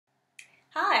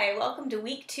Hi, welcome to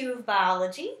week 2 of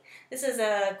biology. This is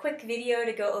a quick video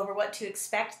to go over what to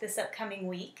expect this upcoming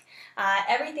week.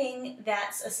 Everything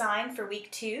that's assigned for week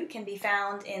 2 can be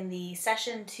found in the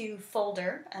session 2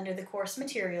 folder under the course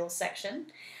materials section.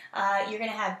 You're going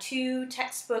to have 2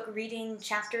 textbook reading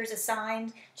chapters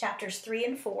assigned, chapters 3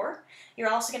 and 4. You're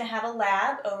also going to have a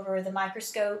lab over the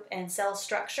microscope and cell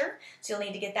structure, so you'll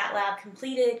need to get that lab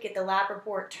completed, get the lab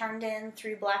report turned in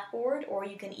through Blackboard, or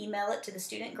you can email it to the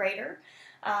student grader.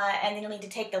 And then you'll need to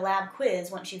take the lab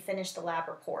quiz once you finish the lab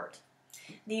report.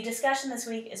 The discussion this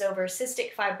week is over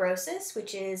cystic fibrosis,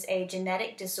 which is a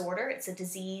genetic disorder. It's a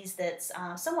disease that's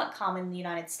somewhat common in the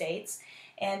United States,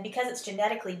 and because it's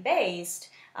genetically based,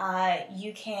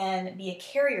 you can be a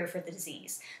carrier for the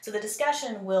disease. So the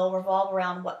discussion will revolve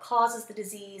around what causes the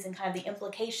disease and kind of the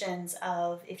implications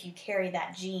of if you carry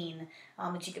that gene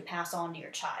that you could pass on to your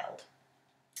child.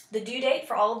 The due date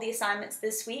for all of the assignments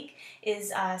this week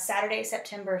is Saturday,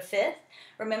 September 5th.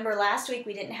 Remember, last week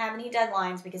we didn't have any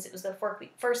deadlines because it was the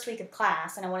first week of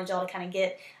class, and I wanted y'all to kind of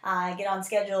get on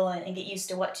schedule and get used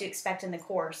to what to expect in the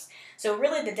course. So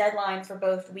really the deadline for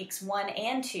both weeks 1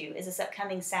 and 2 is this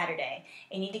upcoming Saturday.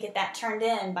 You need to get that turned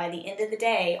in by the end of the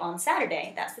day on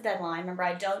Saturday. That's the deadline. Remember,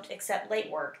 I don't accept late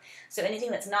work, so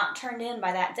anything that's not turned in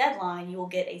by that deadline you will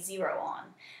get a 0 on.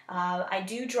 I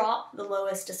do drop the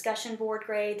lowest discussion board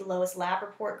grade, the lowest lab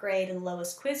report grade, and the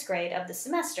lowest quiz grade of the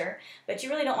semester, but you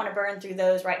really don't want to burn through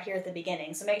those right here at the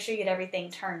beginning, so make sure you get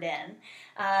everything turned in.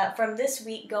 From this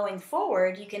week going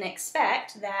forward, you can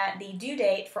expect that the due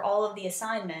date for all of the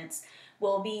assignments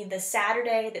will be the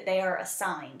Saturday that they are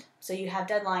assigned. So you have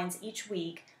deadlines each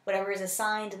week. Whatever is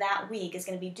assigned that week is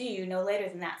going to be due no later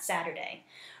than that Saturday.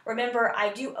 Remember,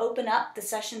 I do open up the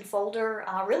session folder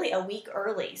really a week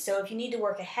early, so if you need to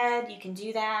work ahead, you can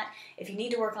do that. If you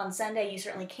need to work on Sunday, you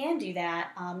certainly can do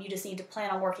that. You just need to plan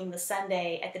on working the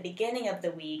Sunday at the beginning of the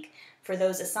week for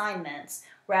those assignments,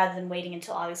 rather than waiting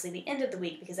until obviously the end of the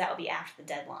week, because that will be after the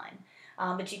deadline.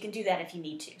 But you can do that if you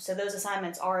need to. So those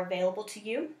assignments are available to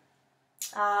you.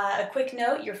 A quick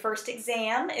note, your first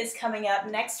exam is coming up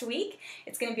next week.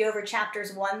 It's going to be over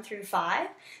chapters 1 through 5.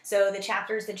 So the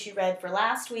chapters that you read for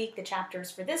last week, the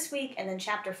chapters for this week, and then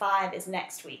chapter 5 is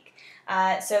next week.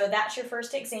 So that's your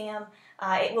first exam.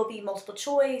 It will be multiple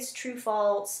choice, true,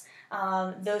 false,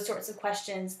 those sorts of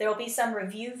questions. There will be some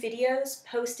review videos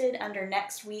posted under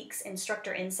next week's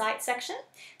Instructor Insight section,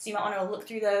 so you might want to look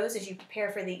through those as you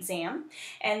prepare for the exam.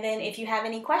 And then if you have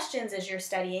any questions as you're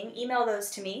studying, email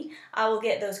those to me. I will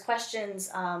get those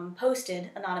questions posted,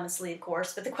 anonymously of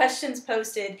course, but the questions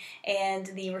posted and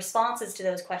the responses to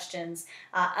those questions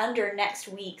under next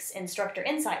week's Instructor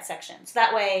Insight section. So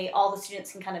that way all the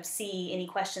students can kind of see any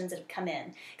questions that have come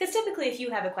in. Because typically if you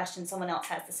have a question, someone else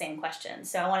has the same question.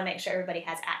 So I want to make sure everybody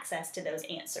has access to those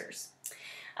answers.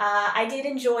 I did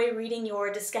enjoy reading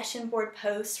your discussion board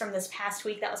posts from this past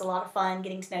week. That was a lot of fun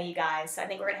getting to know you guys. So I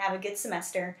think we're going to have a good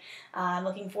semester. I'm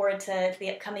looking forward to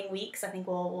the upcoming weeks. I think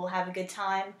we'll have a good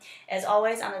time. As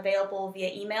always, I'm available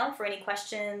via email for any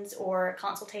questions or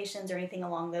consultations or anything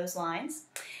along those lines.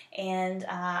 And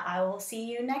I will see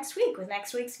you next week with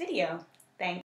next week's video. Thanks.